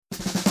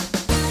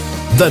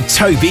The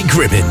Toby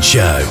Gribbin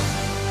Show.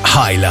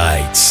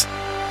 Highlights.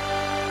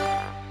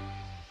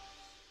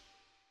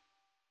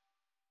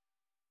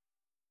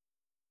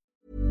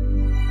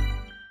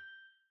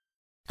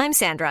 I'm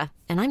Sandra,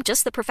 and I'm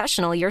just the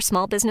professional your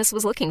small business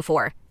was looking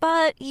for.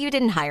 But you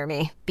didn't hire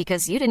me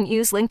because you didn't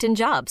use LinkedIn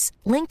Jobs.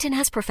 LinkedIn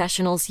has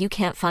professionals you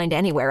can't find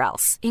anywhere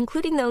else,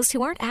 including those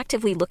who aren't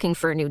actively looking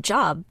for a new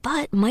job,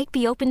 but might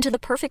be open to the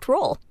perfect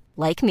role,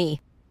 like me.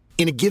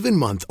 In a given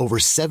month, over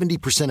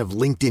 70% of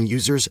LinkedIn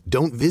users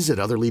don't visit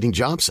other leading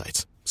job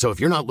sites. So if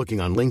you're not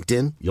looking on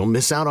LinkedIn, you'll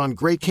miss out on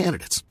great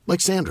candidates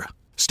like Sandra.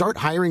 Start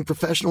hiring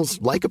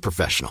professionals like a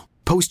professional.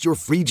 Post your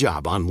free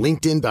job on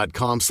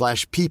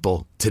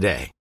linkedin.com/people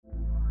today.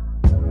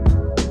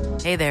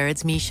 Hey there,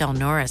 it's Michelle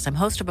Norris. I'm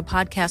host of a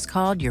podcast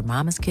called Your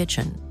Mama's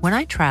Kitchen. When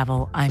I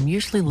travel, I'm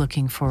usually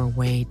looking for a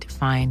way to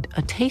find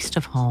a taste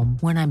of home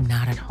when I'm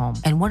not at home.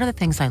 And one of the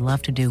things I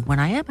love to do when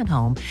I am at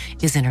home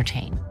is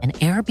entertain. And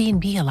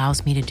Airbnb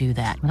allows me to do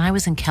that. When I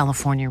was in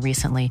California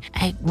recently,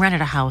 I rented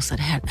a house that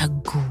had a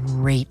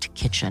great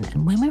kitchen.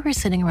 And when we were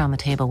sitting around the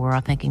table, we were all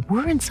thinking,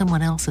 we're in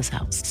someone else's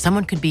house.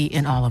 Someone could be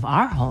in all of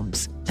our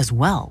homes as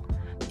well.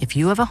 If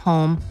you have a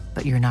home,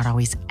 but you're not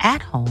always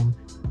at home,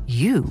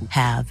 you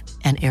have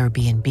an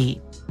Airbnb.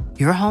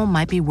 Your home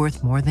might be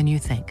worth more than you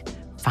think.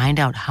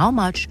 Find out how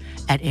much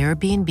at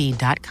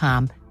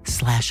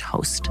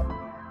airbnb.com/host.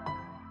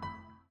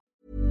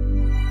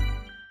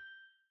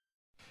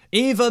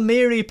 Ava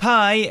Mary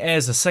Pye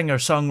is a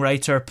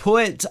singer-songwriter,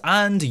 poet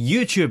and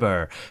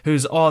YouTuber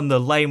who's on the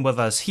line with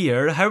us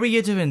here. How are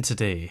you doing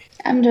today?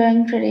 I'm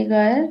doing pretty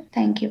good.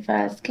 Thank you for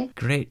asking.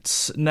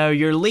 Great. Now,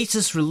 your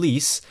latest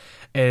release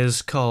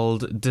is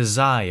called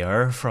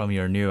Desire from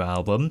your new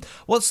album.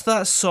 What's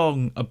that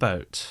song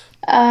about?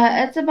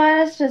 It's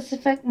about a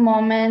specific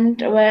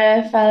moment where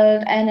I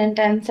felt an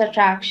intense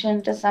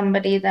attraction to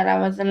somebody that I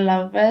was in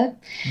love with.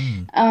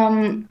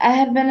 I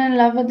had been in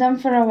love with them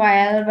for a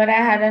while, but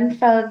I hadn't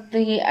felt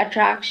the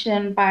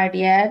attraction part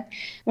yet.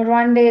 But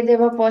one day they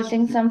were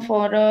posting some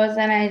photos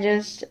and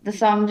the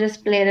song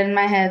just played in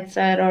my head,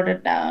 so I wrote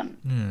it down.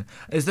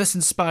 Is this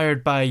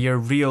inspired by your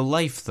real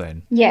life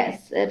then?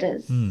 Yes, it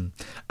is.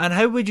 And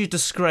how would you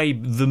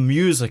describe the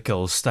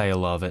musical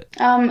style of it?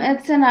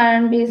 It's an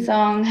R&B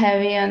song,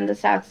 heavy on the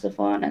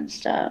saxophone and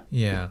stuff.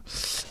 Yeah.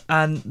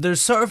 And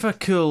there's sort of a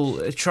cool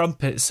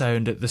trumpet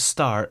sound at the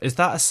start. Is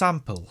that a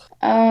sample?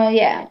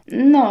 Yeah.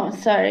 No,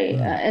 sorry.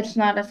 It's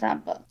not a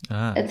sample.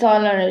 It's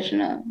all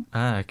original.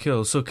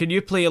 Cool. So can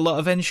you play a lot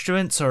of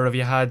instruments, or have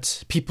you had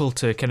people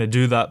to kind of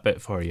do that bit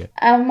for you?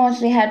 I've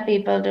mostly had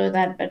people do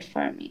that bit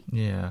for me.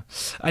 Yeah.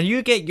 And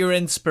you get your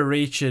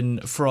inspiration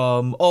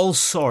from all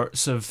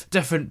sorts of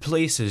different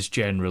places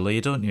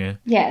generally, don't you?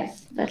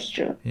 Yes, that's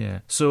true. Yeah.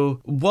 So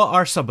what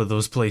are some of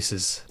those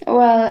places?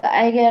 Well,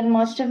 I get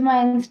most of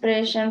my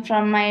inspiration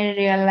from my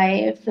real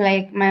life,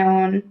 like my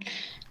own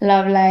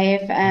love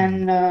life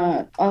and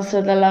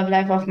also the love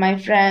life of my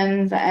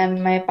friends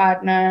and my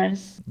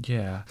partners.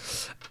 Yeah.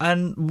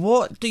 And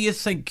what do you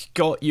think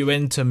got you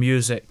into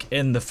music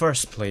in the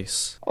first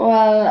place?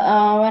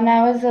 Well, when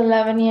I was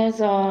 11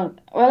 years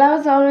old, I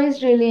was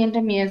always really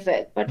into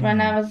music, but when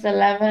I was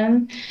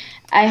 11,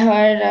 I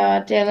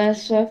heard Taylor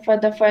Swift for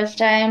the first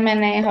time,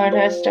 and I heard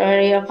her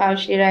story of how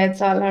she writes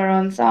all her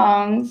own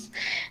songs,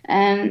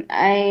 and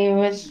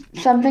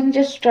something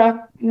just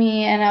struck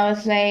me, and I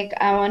was like,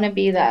 I want to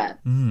be that.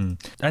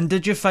 And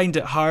did you find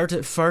it hard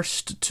at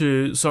first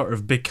to sort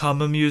of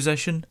become a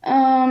musician?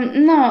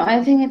 No,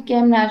 I think it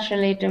came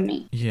naturally to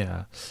me.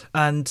 Yeah.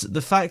 And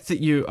the fact that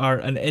you are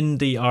an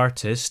indie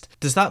artist,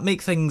 does that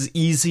make things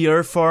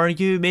easier for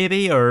you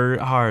maybe, or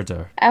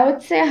harder? I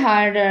would say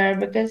harder,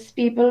 because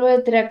people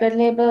with record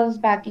labels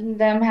backing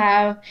them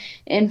have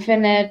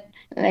infinite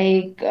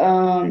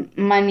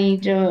money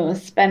to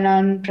spend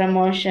on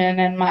promotion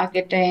and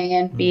marketing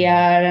and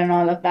PR and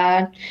all of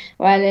that,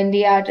 while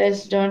indie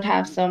artists don't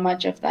have so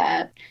much of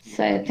that.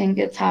 So I think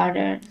it's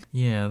harder.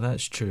 Yeah,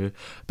 that's true.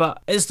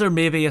 But is there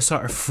maybe a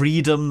sort of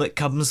freedom that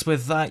comes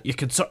with that? You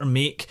can sort of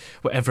make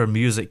whatever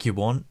music you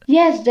want?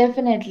 Yes,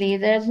 definitely.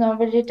 There's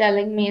nobody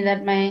telling me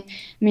that my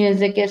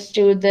music is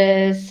too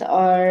this,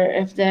 or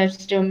if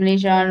there's too many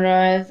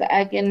genres.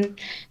 I can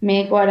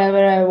make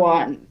whatever I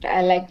want.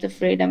 I like the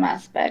freedom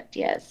aspect,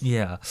 yes.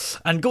 Yeah.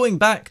 And going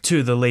back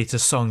to the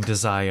latest song,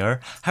 Desire,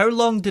 how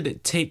long did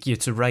it take you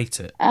to write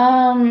it?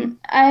 I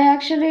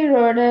actually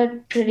wrote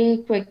it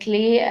pretty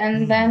quickly,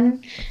 and then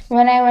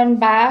when I went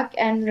back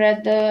and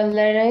read the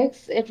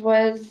lyrics, it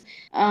was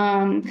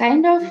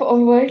kind of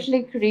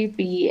overtly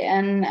creepy,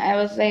 and I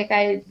was like,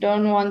 I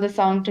don't want the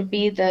song to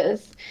be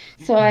this,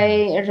 so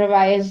I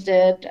revised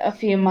it a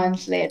few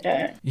months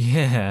later.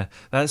 Yeah,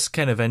 that's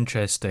kind of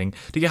interesting.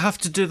 Do you have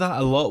to do that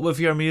a lot with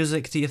your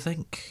music, do you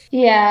think?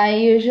 Yeah, I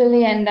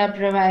usually end up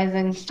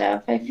revising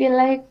stuff. I feel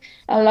like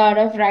a lot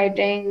of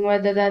writing,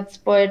 whether that's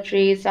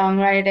poetry,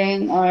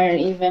 songwriting, or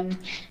even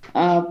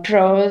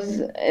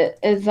prose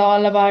is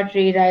all about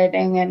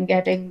rewriting and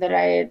getting the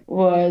right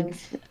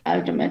words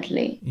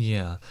ultimately.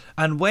 Yeah.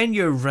 And when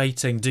you're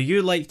writing, do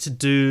you like to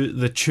do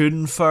the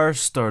tune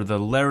first or the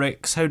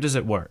lyrics? How does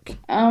it work?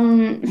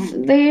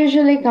 They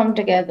usually come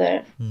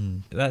together.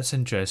 That's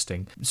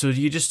interesting. So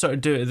you just sort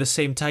of do it at the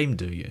same time,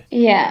 do you?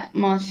 Yeah,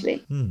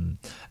 mostly.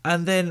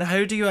 And then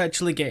how do you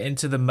actually get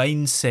into the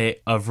mindset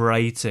of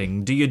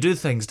writing? Do you do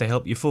things to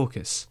help you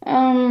focus?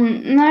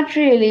 Not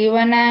really.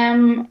 When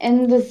I'm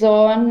in the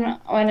zone,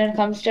 when it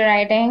comes to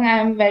writing,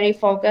 I'm very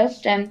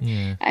focused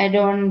and I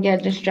don't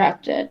get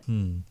distracted.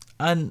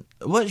 And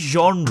what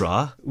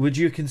genre would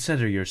you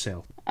consider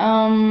yourself?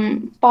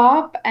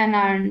 Pop and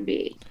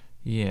R&B.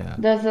 Yeah.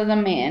 Those are the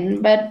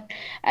main. But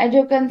I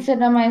do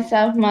consider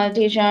myself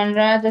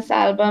multi-genre. This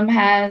album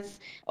has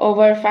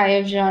over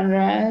 5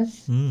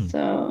 genres.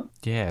 So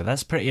Yeah,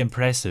 that's pretty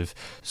impressive.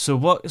 So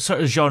what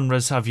sort of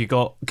genres have you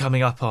got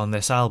coming up on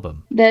this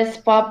album? there's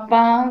pop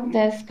punk,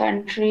 there's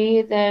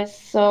country, there's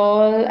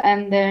soul,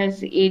 and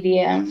there's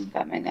EDM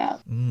coming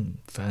up.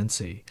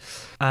 Fancy.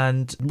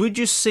 And would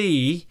you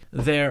say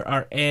there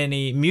are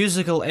any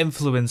musical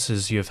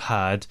influences you've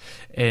had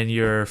in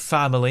your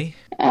family?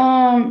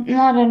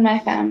 Not in my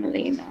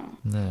family, no.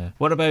 No.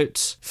 What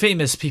about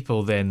famous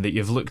people then that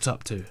you've looked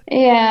up to?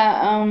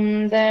 Yeah,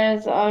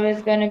 there's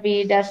always going to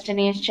be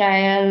Destiny's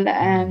Child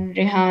and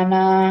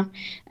Rihanna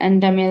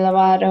and Demi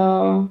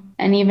Lovato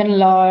and even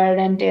Lorde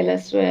and Taylor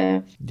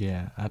Swift.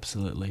 Yeah,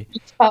 absolutely.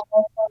 Just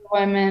powerful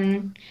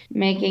women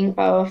making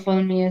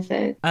powerful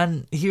music.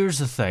 And here's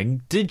the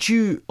thing, did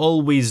you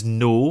always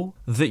know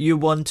that you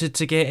wanted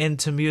to get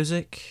into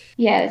music?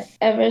 Yes,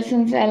 ever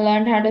since I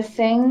learned how to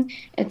sing,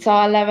 it's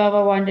all I've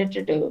ever wanted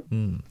to do.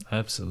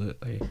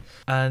 Absolutely.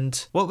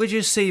 And what would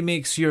you say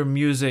makes your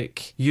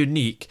music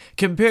unique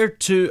compared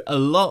to a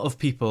lot of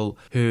people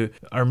who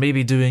are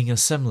maybe doing a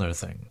similar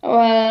thing?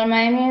 Well,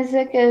 my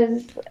music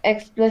is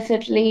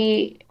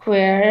explicitly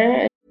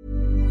queer.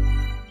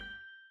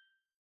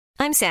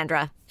 I'm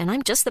Sandra, and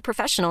I'm just the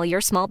professional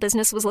your small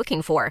business was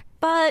looking for.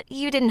 But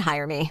you didn't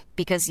hire me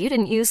because you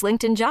didn't use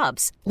LinkedIn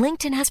Jobs.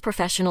 LinkedIn has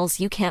professionals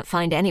you can't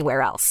find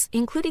anywhere else,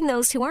 including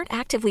those who aren't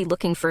actively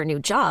looking for a new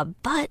job,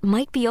 but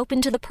might be open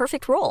to the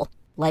perfect role,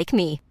 like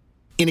me.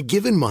 In a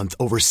given month,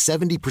 over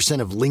 70%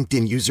 of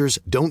LinkedIn users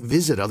don't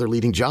visit other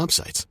leading job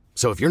sites.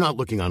 So if you're not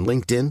looking on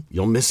LinkedIn,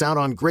 you'll miss out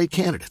on great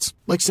candidates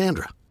like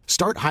Sandra.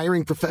 Start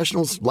hiring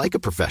professionals like a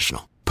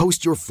professional.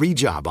 Post your free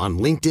job on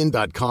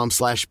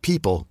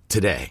linkedin.com/people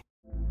today.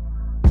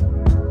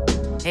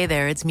 Hey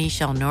there, it's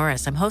Michelle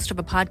Norris. I'm host of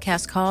a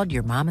podcast called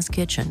Your Mama's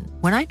Kitchen.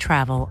 When I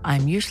travel,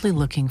 I'm usually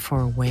looking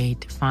for a way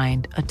to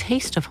find a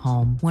taste of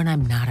home when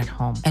I'm not at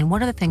home. And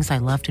one of the things I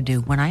love to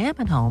do when I am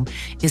at home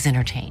is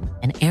entertain.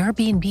 And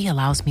Airbnb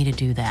allows me to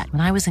do that.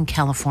 When I was in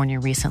California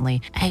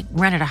recently, I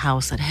rented a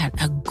house that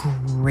had a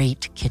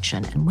great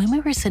kitchen. And when we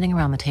were sitting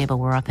around the table,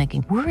 we were all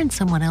thinking, we're in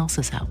someone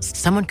else's house.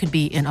 Someone could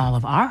be in all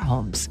of our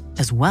homes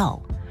as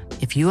well.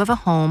 If you have a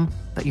home,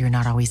 but you're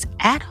not always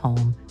at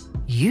home,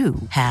 you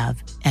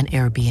have an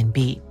Airbnb.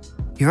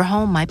 Your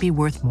home might be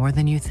worth more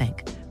than you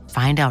think.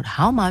 Find out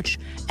how much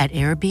at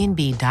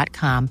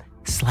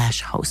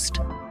airbnb.com/host.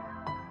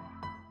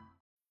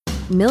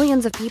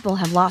 Millions of people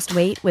have lost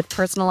weight with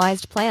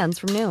personalized plans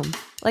from Noom.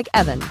 Like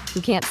Evan,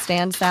 who can't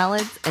stand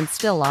salads and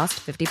still lost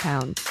 50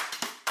 pounds.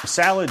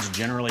 Salads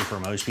generally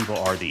for most people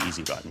are the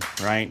easy button,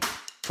 right?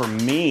 For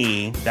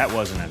me, that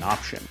wasn't an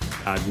option.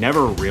 I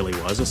never really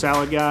was a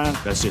salad guy.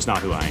 That's just not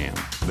who I am.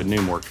 But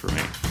Noom worked for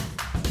me.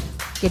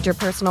 Get your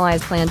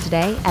personalized plan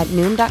today at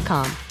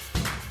Noom.com.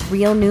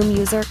 Real Noom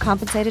user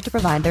compensated to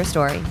provide their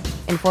story.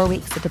 In 4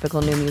 weeks, the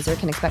typical Noom user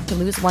can expect to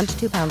lose 1 to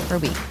 2 pounds per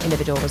week.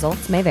 Individual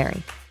results may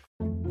vary.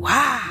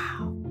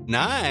 Wow.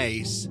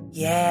 Nice.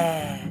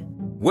 Yeah.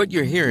 What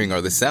you're hearing are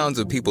the sounds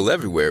of people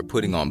everywhere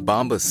putting on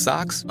Bombas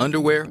socks,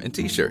 underwear, and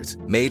T-shirts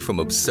made from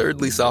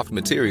absurdly soft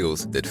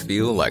materials that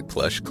feel like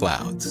plush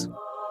clouds.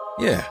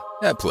 Yeah,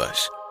 that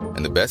plush.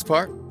 And the best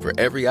part? For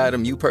every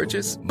item you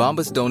purchase,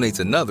 Bombas donates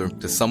another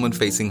to someone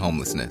facing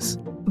homelessness.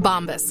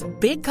 Bombas.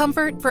 Big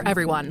comfort for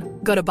everyone.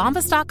 Go to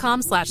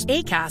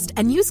bombas.com/ACAST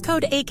and use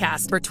code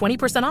ACAST for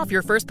 20% off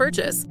your first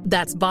purchase.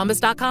 That's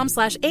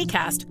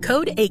bombas.com/ACAST.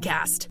 Code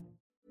ACAST.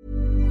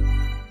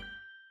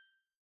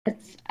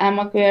 I'm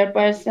a queer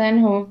person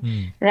who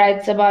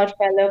writes about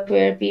fellow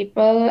queer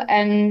people,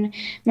 and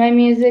my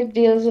music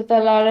deals with a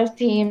lot of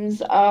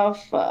themes of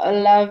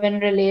love in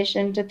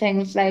relation to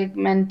things like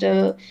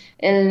mental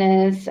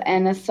illness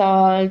and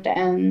assault,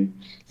 and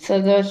so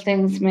those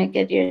things make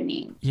it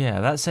unique. Yeah,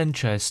 that's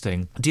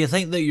interesting. Do you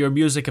think that your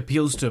music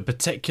appeals to a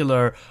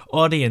particular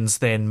audience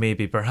then,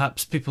 maybe?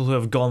 Perhaps people who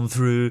have gone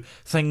through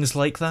things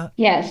like that?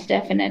 Yes,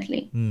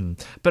 definitely.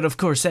 But of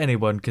course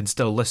anyone can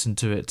still listen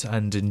to it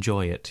and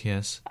enjoy it,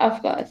 yes?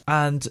 Of course.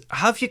 And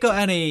have you got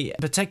any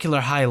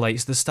particular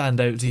highlights that stand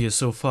out to you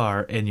so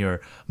far in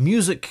your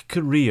music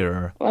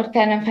career? What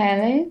kind of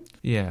highlights?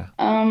 Yeah.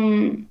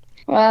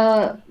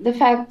 Well, the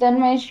fact that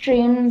my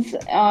streams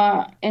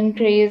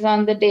increase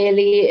on the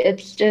daily,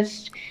 it's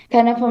just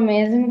kind of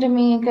amazing to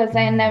me because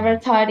I never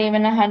thought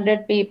even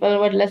 100 people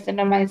would listen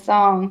to my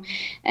song.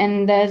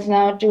 And there's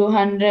now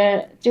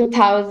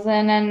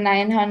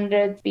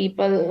 2,900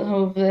 people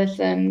who've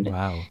listened.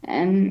 Wow.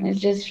 And it's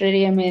just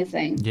really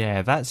amazing.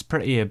 Yeah, that's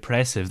pretty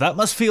impressive. That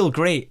must feel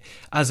great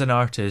as an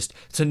artist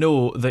to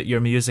know that your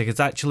music is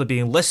actually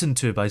being listened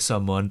to by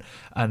someone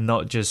and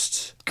not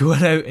just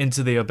going out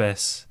into the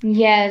abyss.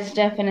 Yes,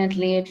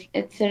 definitely.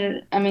 It's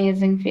an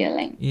amazing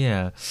feeling.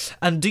 Yeah.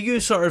 And do you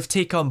sort of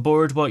take on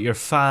board what your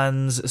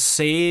fans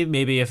say?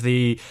 Maybe if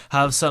they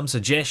have some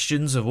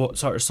suggestions of what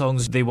sort of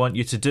songs they want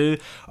you to do?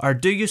 Or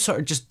do you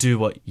sort of just do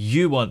what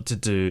you want to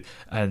do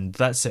and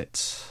that's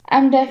it?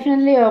 I'm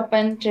definitely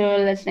open to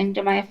listening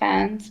to my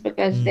fans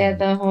because they're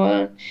the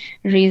whole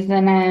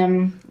reason I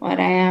am what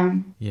I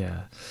am.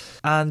 Yeah.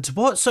 And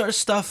what sort of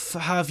stuff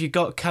have you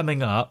got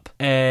coming up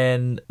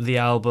in the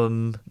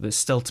album that's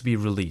still to be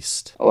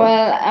released?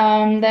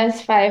 Well,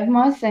 there's 5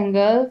 more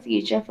singles,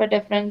 each of a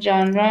different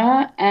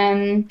genre,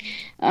 and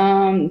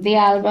the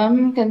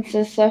album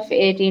consists of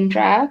 18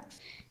 tracks,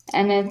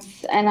 and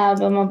it's an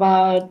album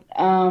about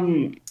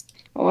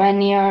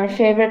when your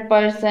favorite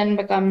person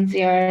becomes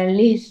your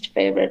least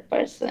favorite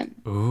person.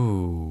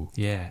 Ooh,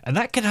 yeah. And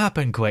that can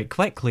happen quite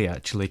quickly,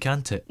 actually,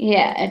 can't it?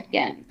 Yeah, it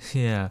can.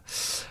 Yeah.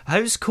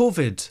 How's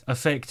COVID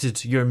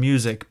affected your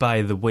music,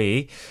 by the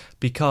way?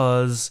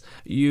 Because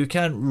you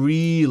can't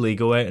really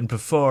go out and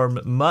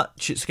perform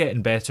much. It's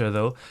getting better,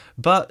 though.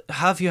 But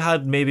have you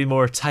had maybe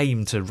more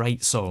time to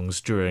write songs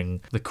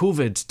during the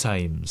COVID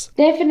times?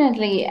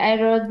 Definitely. I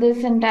wrote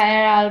this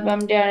entire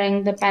album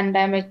during the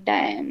pandemic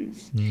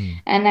times.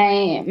 And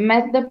I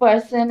met the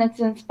person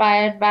it's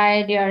inspired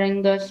by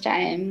during those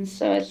times.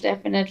 So it's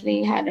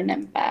definitely had an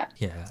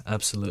impact. Yeah,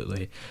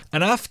 absolutely.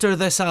 And after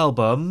this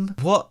album,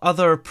 what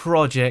other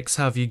projects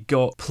have you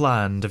got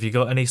planned? Have you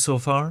got any so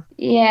far?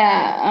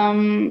 Yeah,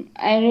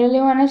 I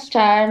really want to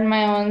start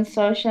my own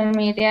social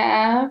media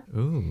app.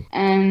 Ooh.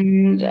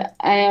 And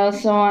I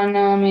also want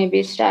to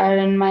maybe start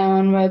in my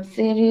own web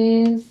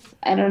series.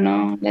 I don't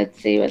know. Let's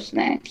see what's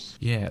next.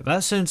 Yeah,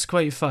 that sounds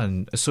quite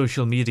fun, a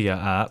social media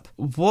app.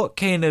 What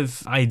kind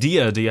of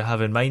idea do you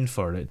have in mind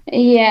for it?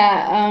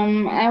 Yeah,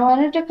 I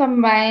wanted to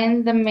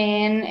combine the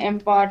main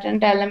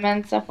important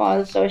elements of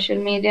all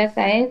social media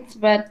sites,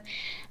 but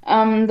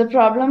the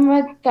problem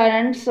with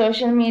current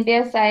social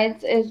media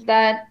sites is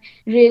that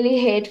really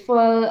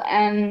hateful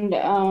and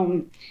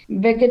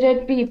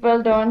bigoted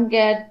people don't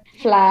get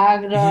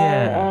flagged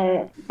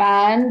or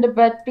banned,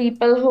 but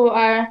people who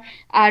are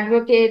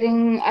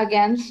advocating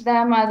against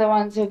them are the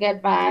ones who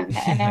get banned,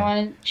 and I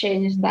want to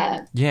change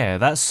that. Yeah,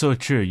 that's so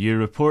true. You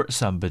report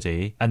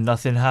somebody and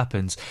nothing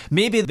happens.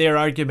 Maybe their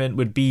argument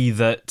would be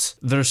that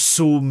there's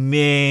so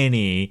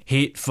many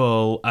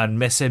hateful and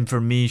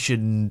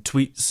misinformation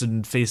tweets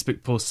and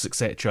Facebook posts,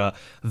 etc.,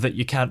 that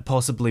you can't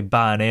possibly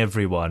ban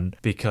everyone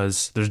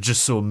because there's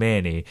just so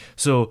many.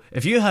 So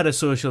if you had a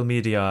social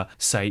media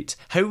site,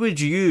 how would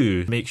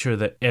you make sure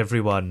that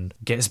everyone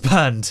gets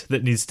banned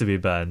that needs to be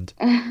banned?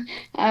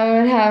 I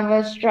would have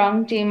a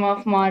strong team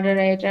of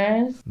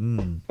moderators.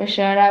 For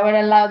sure. I would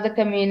allow the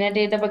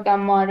community to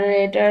become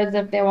moderators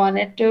if they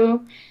wanted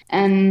to,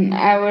 and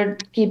I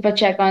would keep a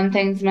check on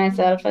things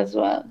myself as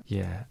well.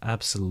 Yeah,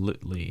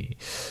 absolutely.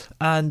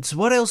 And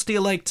what else do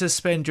you like to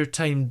spend your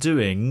time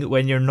doing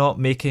when you're not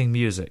making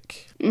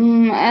music?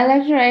 I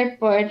like to write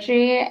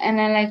poetry, and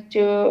I like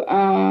to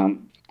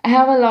I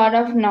have a lot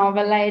of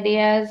novel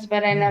ideas,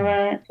 but I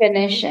never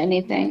finish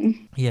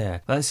anything. Yeah,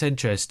 that's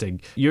interesting.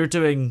 You're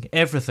doing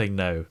everything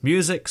now.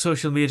 Music,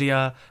 social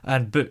media,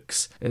 and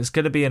books. It's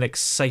going to be an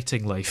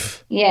exciting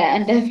life. Yeah,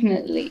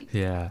 definitely.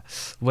 Yeah.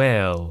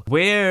 Well,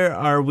 where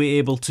are we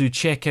able to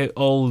check out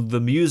all the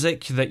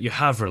music that you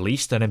have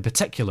released, and in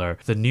particular,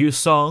 the new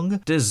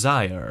song,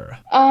 Desire?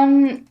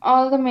 On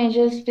all the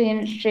major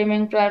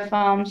streaming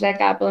platforms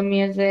like Apple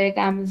Music,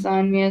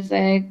 Amazon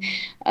Music,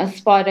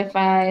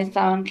 Spotify,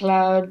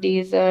 SoundCloud,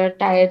 Deezer,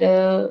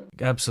 Tidal.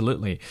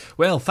 Absolutely.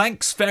 Well,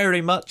 thanks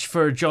very much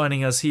for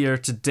joining us here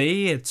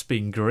today. It's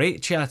been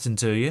great chatting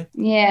to you.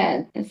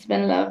 Yeah, it's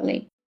been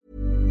lovely.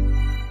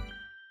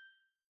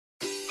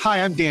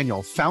 Hi, I'm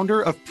Daniel,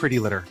 founder of Pretty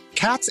Litter.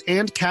 Cats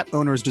and cat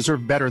owners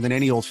deserve better than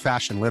any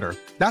old-fashioned litter.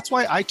 That's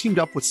why I teamed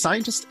up with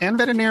scientists and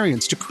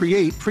veterinarians to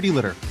create Pretty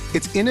Litter.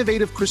 Its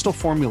innovative crystal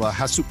formula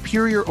has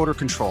superior odor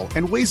control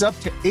and weighs up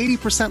to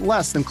 80%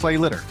 less than clay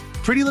litter.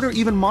 Pretty Litter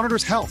even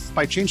monitors health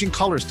by changing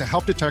colors to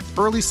help detect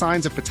early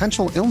signs of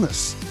potential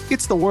illness.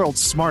 It's the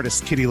world's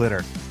smartest kitty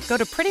litter. Go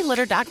to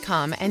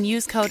prettylitter.com and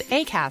use code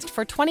ACAST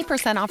for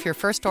 20% off your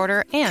first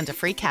order and a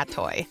free cat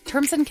toy.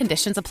 Terms and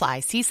conditions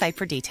apply. See site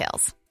for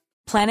details.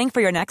 Planning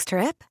for your next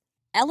trip?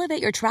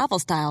 Elevate your travel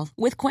style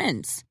with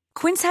Quince.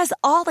 Quince has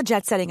all the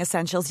jet-setting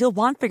essentials you'll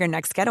want for your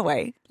next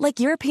getaway, like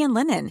European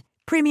linen,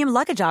 premium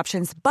luggage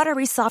options,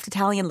 buttery soft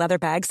Italian leather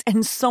bags,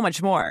 and so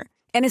much more.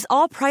 And is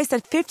all priced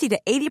at 50 to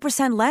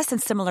 80% less than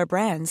similar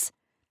brands.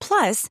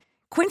 Plus,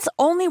 Quince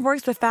only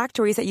works with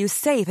factories that use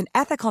safe and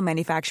ethical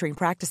manufacturing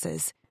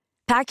practices.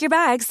 Pack your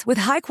bags with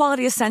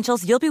high-quality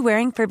essentials you'll be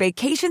wearing for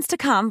vacations to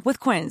come with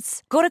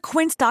Quince. Go to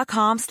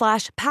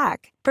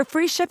quince.com/pack for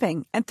free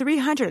shipping and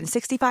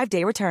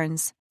 365-day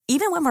returns.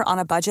 Even when we're on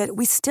a budget,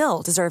 we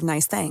still deserve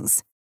nice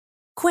things.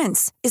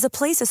 Quince is a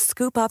place to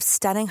scoop up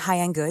stunning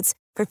high-end goods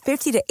for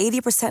 50 to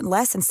 80%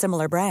 less than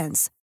similar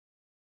brands.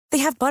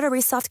 They have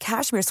buttery soft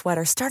cashmere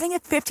sweaters starting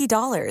at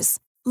 $50,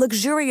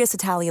 luxurious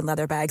Italian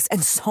leather bags,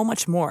 and so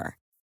much more.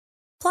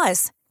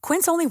 Plus,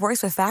 Quince only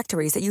works with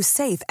factories that use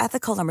safe,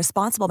 ethical, and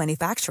responsible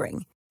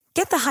manufacturing.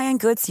 Get the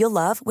high-end goods you'll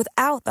love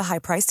without the high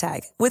price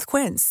tag with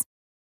Quince.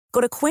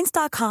 Go to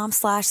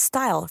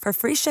quince.com/style for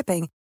free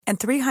shipping and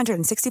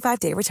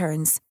 365-day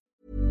returns.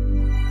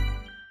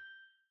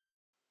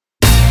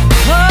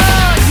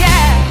 Oh,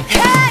 yeah.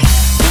 Hey!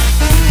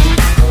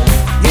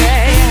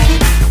 Yeah,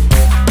 yeah.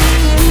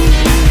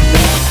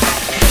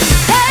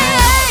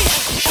 Hey!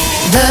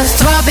 The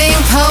throbbing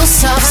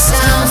pulse of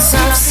sound.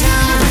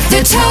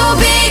 The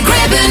Toby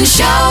Gribbon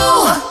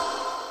Show.